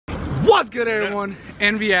What's good, everyone?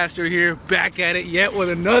 Envy Astro here, back at it yet with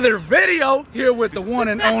another video here with the one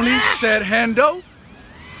and only SedHendo.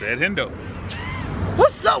 SedHendo.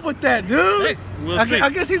 What's up with that, dude? Hey, we'll see. I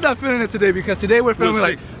guess he's not feeling it today because today we're filming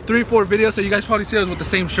like 3-4 videos, so you guys probably see us with the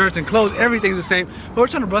same shirts and clothes. Everything's the same, but we're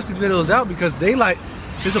trying to bust these videos out because daylight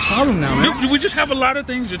is a problem now, man. We just have a lot of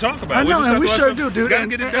things to talk about. I know, and we sure do, dude.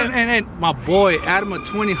 And my boy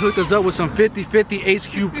Adam20 hooked us up with some 5050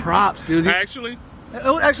 HQ props, dude. Actually, it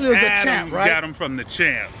was the champ, right? Got them from the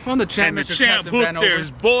champ. From the champ. And the champ hooked their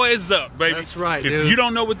boys up, baby. That's right, if dude. You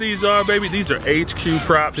don't know what these are, baby, these are HQ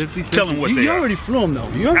props. 50, Tell them what they are. You already flew them,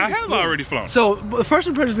 though. I have already flown. So the first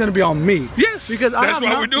impression is going to be on me. Yes. Because I have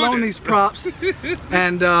not flown these props.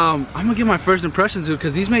 And I'm going to give my first impressions, dude,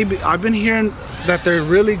 because these I've been hearing that they're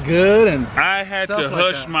really good. And I had to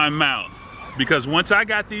hush my mouth because once I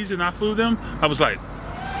got these and I flew them, I was like,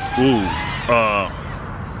 ooh,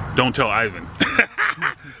 don't tell Ivan.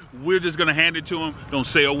 We're just gonna hand it to him, don't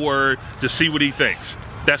say a word, just see what he thinks.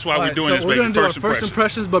 That's why we're doing this, baby. We're gonna do our first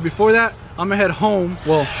impressions, but before that, I'm gonna head home.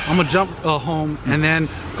 Well, I'm gonna jump home and then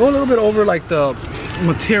go a little bit over like the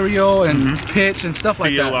material and pitch and stuff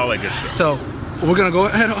like that. All that good stuff. So we're gonna go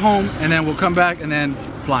head home and then we'll come back and then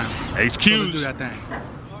fly them. HQs. So let's do that thing.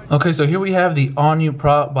 Okay, so here we have the all-new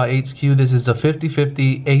prop by HQ. This is the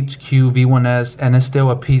 5050 HQ V1S, and it's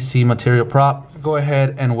still a PC material prop. Go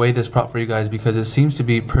ahead and weigh this prop for you guys because it seems to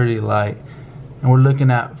be pretty light. And we're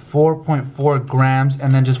looking at 4.4 grams,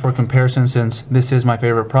 and then just for comparison, since this is my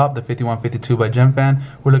favorite prop, the 5152 by GemFan,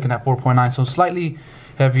 we're looking at 4.9, so slightly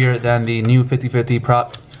heavier than the new 5050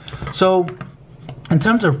 prop. So in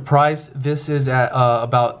terms of price, this is at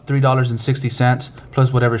about $3.60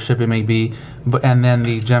 plus whatever shipping may be, and then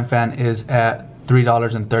the GemFan is at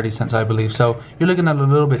 $3.30, I believe. So you're looking at a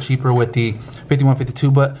little bit cheaper with the 5152.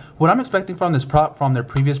 But what I'm expecting from this prop, from their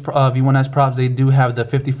previous V1S props, they do have the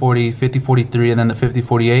 5040, 5043, and then the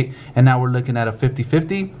 5048, and now we're looking at a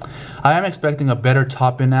 5050. I am expecting a better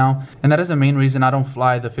top end now, and that is the main reason I don't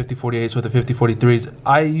fly the 5048s or the 5043s.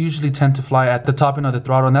 I usually tend to fly at the top end of the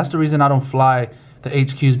throttle, and that's the reason I don't fly the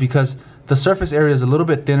HQs, because the surface area is a little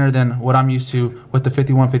bit thinner than what I'm used to with the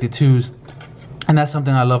 5152s, and that's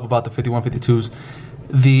something I love about the 5152s.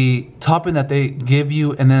 The top end that they give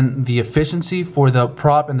you, and then the efficiency for the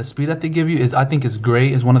prop and the speed that they give you I think is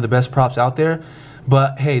great. Is one of the best props out there.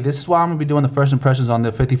 But hey, this is why I'm gonna be doing the first impressions on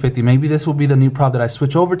the 5050. Maybe this will be the new prop that I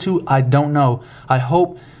switch over to. I don't know. I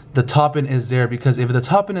hope the top end is there, because if the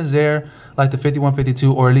top end is there like the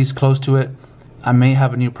 5152 or at least close to it, I may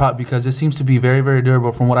have a new prop, because it seems to be very, very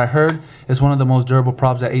durable. From what I heard, it's one of the most durable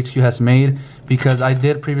props that HQ has made, because I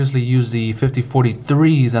did previously use the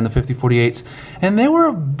 5043s and the 5048s, and they were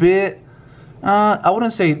a bit, I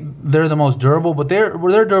wouldn't say they're the most durable, but they're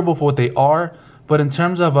durable for what they are. But in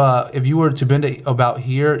terms of if you were to bend it about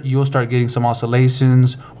here, you'll start getting some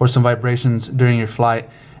oscillations or some vibrations during your flight.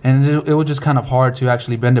 And it was just kind of hard to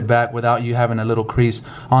actually bend it back without you having a little crease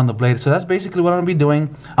on the blade. So that's basically what I'm going to be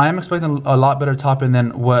doing. I am expecting a lot better top end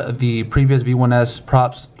than what the previous V1S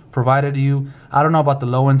props provided you. I don't know about the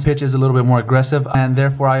low end. Pitch is a little bit more aggressive, and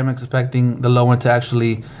therefore I am expecting the low end to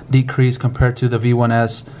actually decrease compared to the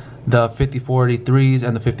V1S, the 5043s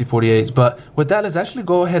and the 5048s. But with that, let's actually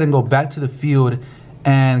go ahead and go back to the field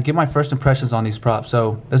and get my first impressions on these props.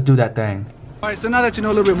 So let's do that thing. Alright, so now that you know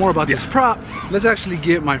a little bit more about this prop, let's actually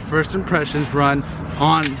get my first impressions run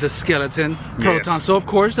on the skeleton PROton. Yes. So of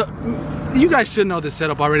course, you guys should know this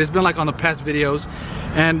setup already. It's been like on the past videos,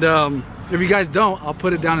 and if you guys don't, I'll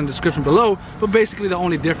put it down in the description below. But basically the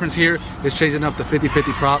only difference here is changing up the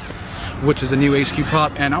 5050 prop, which is a new HQ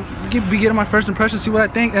prop, and I'll be getting my first impressions, see what I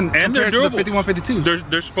think, and they're durable. To the 5152s.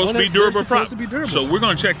 They're supposed to be durable props. Durable. So we're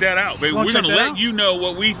gonna check that out, baby. We're gonna let you know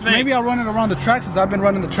what we think. Maybe I'll run it around the track, since I've been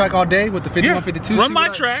running the track all day with the 5152. Run my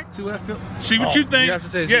track. See what I feel. See what you think. You have to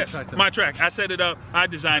say it's yes, your track, my track. I set it up. I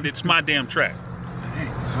designed it. It's my damn track.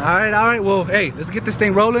 All right. Well, hey, let's get this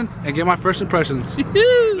thing rolling and get my first impressions.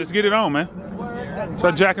 Let's get it on, man.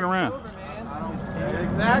 Start jacking around.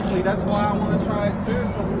 Exactly. That's why I want to try it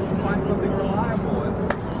too, so we can find something reliable.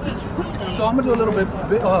 So I'm gonna do a little bit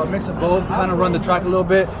mix of both, kind of run the track a little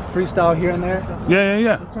bit, freestyle here and there.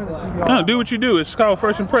 Yeah. No, do what you do. It's called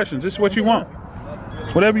first impressions. This is what you want.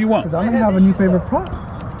 Whatever you want. Because I'm gonna have a new favorite prop.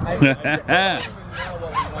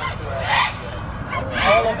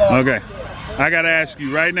 Okay. I gotta ask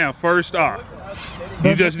you right now, first off.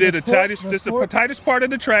 You just did the tightest part of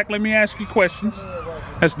the track. Let me ask you questions.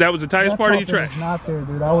 That was the tightest part of your track. Top end's not there,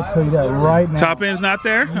 dude. I will tell you that right now. Top end's not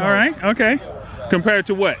there? No. All right, okay. Compared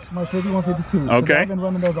to what? My 5152. Okay. I've been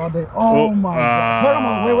running those all day. Oh my God. Turtle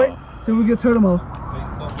mode. Wait. Till we get turtle mode.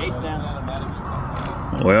 Gates down.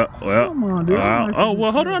 Well. Come on, dude. Oh,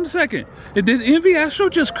 well, hold on a second. Did Envy Astro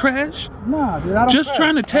just crash? Nah, dude, I don't Just crash.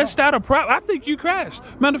 trying to test out a prop. I think you crashed.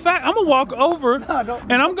 Matter of fact, I'm gonna walk over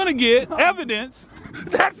and I'm gonna get evidence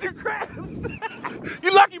that you crashed.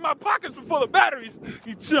 You lucky my pockets were full of batteries,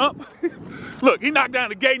 you chump. Look, he knocked down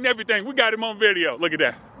the gate and everything. We got him on video. Look at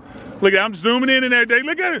that. Look at that. I'm zooming in and everything.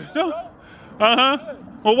 Look at it.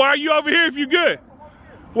 Well, why are you over here if you're good?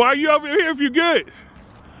 Why are you over here if you're good?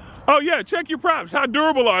 Oh yeah, check your props. How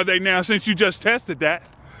durable are they now since you just tested that?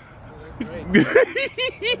 Look at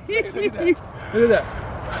that.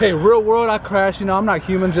 Hey, real world, I crash. You know, I'm not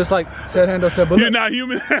human, just like SedHendo said. But you're not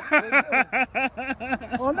human.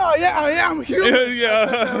 Oh no, yeah, I am human.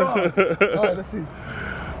 Yeah. All right, let's see.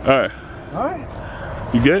 All right. All right.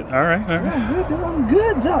 You good? All right. Yeah, I'm good, dude. I'm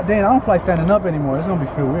good. Dang, I don't fly standing up anymore. It's gonna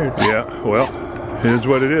feel weird. Yeah. Well, here's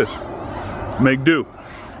what it is. Make do.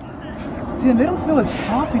 See, they don't feel as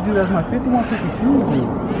poppy, dude, as my 5152 do.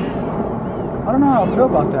 I don't know how I feel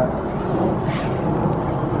about that.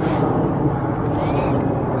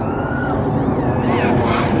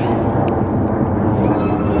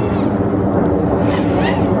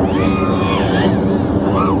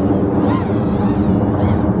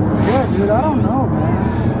 Yeah, dude, I don't know,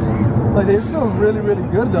 man. Like, they feel really, really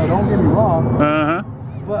good, though. Don't get me wrong.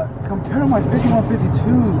 But compared to my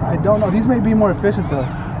 5152, I don't know. These may be more efficient, though.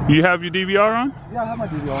 You have your DVR on? Yeah, I have my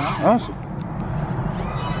DVR on. Awesome.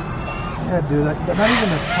 Yeah, dude, not even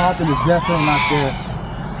the top and is definitely not there.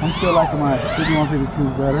 I'm still liking my 5152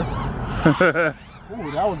 better. Ooh,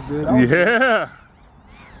 that was good. That was good.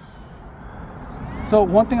 So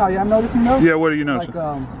one thing I am noticing though. Yeah, what are you noticing?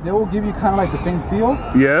 Like, they will give you kind of like the same feel.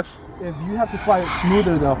 Yes. If you have to fly it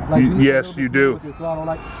smoother though. Like yes, you do. With your throttle.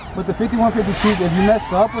 Like, but the 5152, if you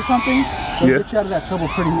mess up or something, they'll get you out of that trouble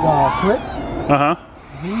pretty quick.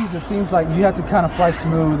 These, it seems like you have to kind of fly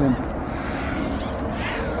smooth and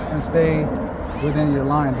stay within your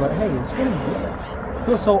line. But hey, it's really good. It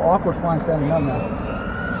feels so awkward flying standing up now.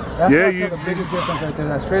 That's the biggest difference right there.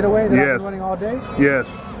 That straightaway that I've been running all day. Yes.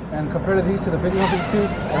 And compared to these to the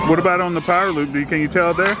 5152. What about on the power loop? Can you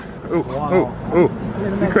tell there? Oh, wow. oh.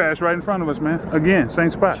 You crashed right in front of us, man. Again,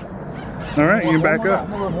 same spot. All right, you can back up.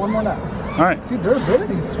 One more lap. All right. See,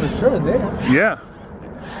 durability is for sure there. Yeah.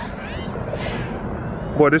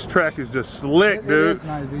 Boy, this track is just slick, dude. It is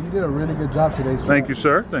nice, dude. You did a really good job today. Thank you,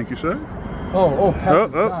 sir. Thank you, sir.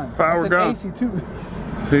 Power gone. AC too.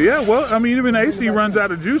 Yeah, well, I mean, even AC runs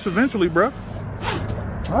out of juice eventually, bro.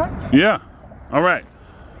 All right. Yeah. All right.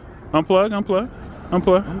 Unplug.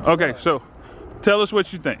 Okay, so tell us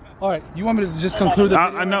what you think. All right. You want me to just conclude the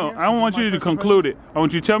video? I know. I don't want you to conclude it. I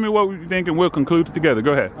want you to tell me what you think and we'll conclude it together.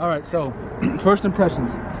 Go ahead. All right. So, first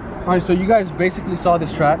impressions. All right. So you guys basically saw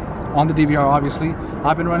this track on the DVR, obviously.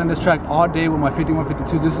 I've been running this track all day with my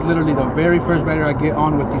 5152s. This is literally the very first battery I get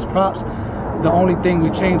on with these props. The only thing we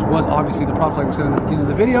changed was obviously the props, like we said in the beginning of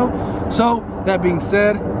the video. So that being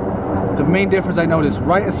said, the main difference I noticed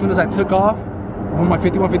right as soon as I took off, when my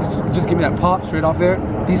 5152 just give me that pop straight off there,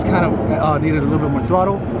 these kind of needed a little bit more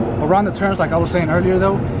throttle. Around the turns, like I was saying earlier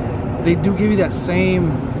though, they do give you that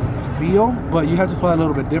same feel, but you have to fly a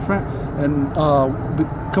little bit different. And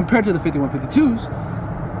compared to the 5152s,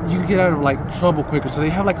 you get out of like trouble quicker, so they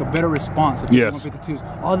have like a better response. Yes. 5152s,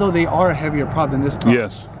 although they are a heavier prop than this prop.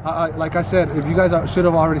 Yes. Like I said, if you guys should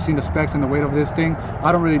have already seen the specs and the weight of this thing,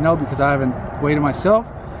 I don't really know because I haven't weighed it myself.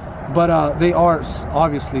 But they are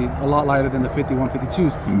obviously a lot lighter than the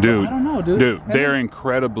 5152s. Dude, I don't know, dude. They're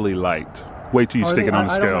incredibly light. Wait till you stick it on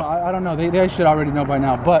the scale. I don't know. They should already know by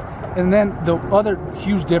now. But and then the other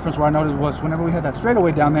huge difference where I noticed was whenever we had that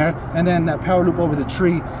straightaway down there, and then that power loop over the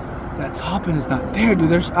tree, that top end is not there,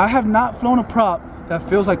 dude. I have not flown a prop that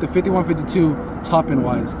feels like the 5152 top end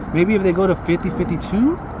wise. Maybe if they go to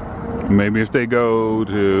 5052. Maybe if they go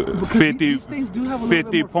to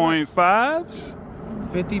 50.5s.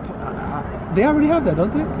 50. They already have that,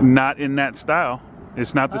 don't they? Not in that style.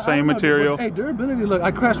 It's not the same material. Hey, durability, look,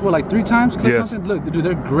 I crashed what, like 3 times? Something? Look, dude,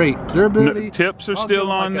 they're great. Durability. Tips are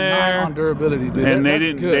still on there. 9 on durability, dude. And they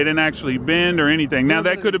didn't actually bend or anything. Now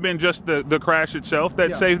that could have been just the crash itself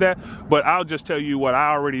that saved that. But I'll just tell you what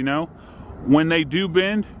I already know. When they do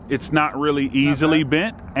bend, it's not really easily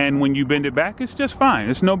bent. And when you bend it back, it's just fine.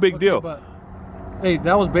 It's no big deal. But, hey,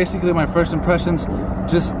 that was basically my first impressions.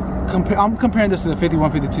 Just I'm comparing this to the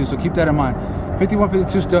 5152, so keep that in mind.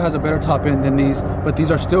 5152 still has a better top end than these, but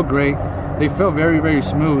these are still great. They feel very, very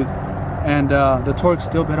smooth, and the torque's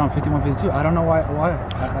still better on 5152. I don't know why.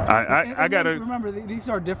 I gotta remember these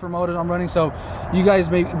are different motors I'm running, so you guys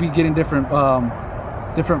may be getting different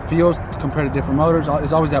feels compared to different motors.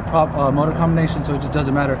 It's always that prop motor combination, so it just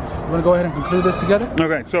doesn't matter. You want to go ahead and conclude this together?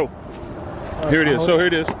 Okay, so Here it is. So here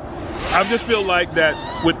it is. I just feel like that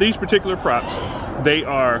with these particular props, they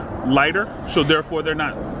are lighter, so therefore they're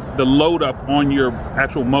not, the load up on your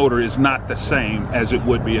actual motor is not the same as it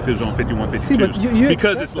would be if it was on 5152s. See, but you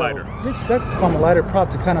because expect, it's lighter. You expect from a lighter prop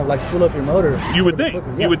to kind of like spool up your motor. You would think,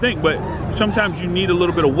 you would think, but sometimes you need a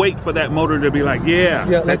little bit of weight for that motor to be like, yeah,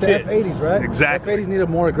 like that's the it. F80s, right? Exactly. The F80s need a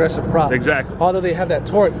more aggressive prop. Exactly. Although they have that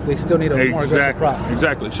torque, they still need a more aggressive prop.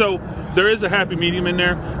 Exactly. So there is a happy medium in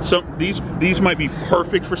there. So these might be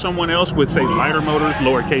perfect for someone else with, say, lighter motors,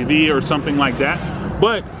 lower KV or something like that.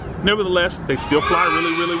 But nevertheless, they still fly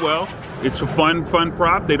really, really well. It's a fun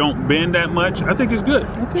prop. They don't bend that much. I think it's good.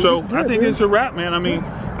 I think it's a wrap, man. I mean,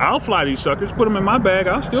 I'll fly these suckers. Put them in my bag.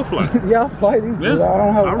 I'll still fly. Yeah, I'll fly these. Yeah. I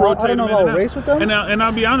don't know how to race with them. And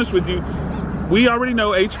I'll be honest with you. We already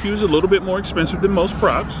know HQ is a little bit more expensive than most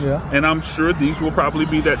props. Yeah. And I'm sure these will probably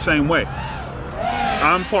be that same way.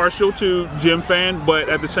 I'm partial to Gem Fan, but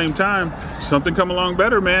at the same time, something come along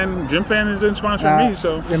better, man. Gem Fan isn't sponsoring me,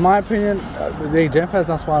 so. In my opinion, Gem Fan's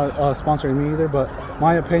not sponsoring me either, but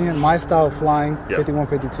my opinion, my style of flying,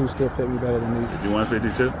 5152 still fit me better than these.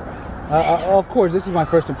 5152? Of course, this is my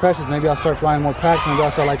first impressions. Maybe I'll start flying more packs, maybe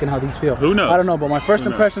I'll start liking how these feel. Who knows? I don't know, but my first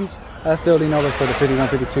impressions, I still lean over for the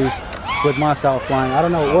 5152s with my style of flying. I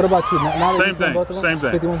don't know. What about you? Same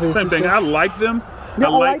thing. Same thing. I like them. Yeah,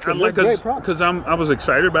 I like because I was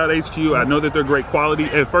excited about HQ. I know that they're great quality.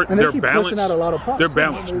 At first, and they're keep balanced. Out a lot of props. They're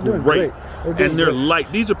balanced, great. And they're light.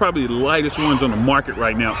 These are probably the lightest ones on the market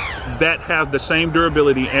right now that have the same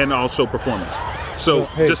durability and also performance. So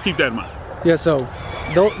just keep that in mind. Yeah. So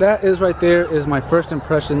that is right there is my first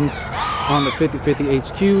impressions on the 5050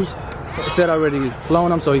 HQs. I said I already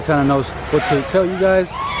flown them, so he kind of knows what to tell you guys.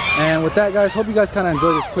 And with that, guys, hope you guys kind of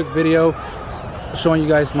enjoyed this quick video showing you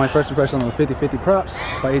guys my first impression on the 5050 props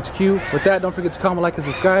by HQ. With that, don't forget to comment, like, and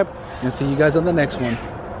subscribe, and see you guys on the next one.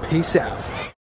 Peace out.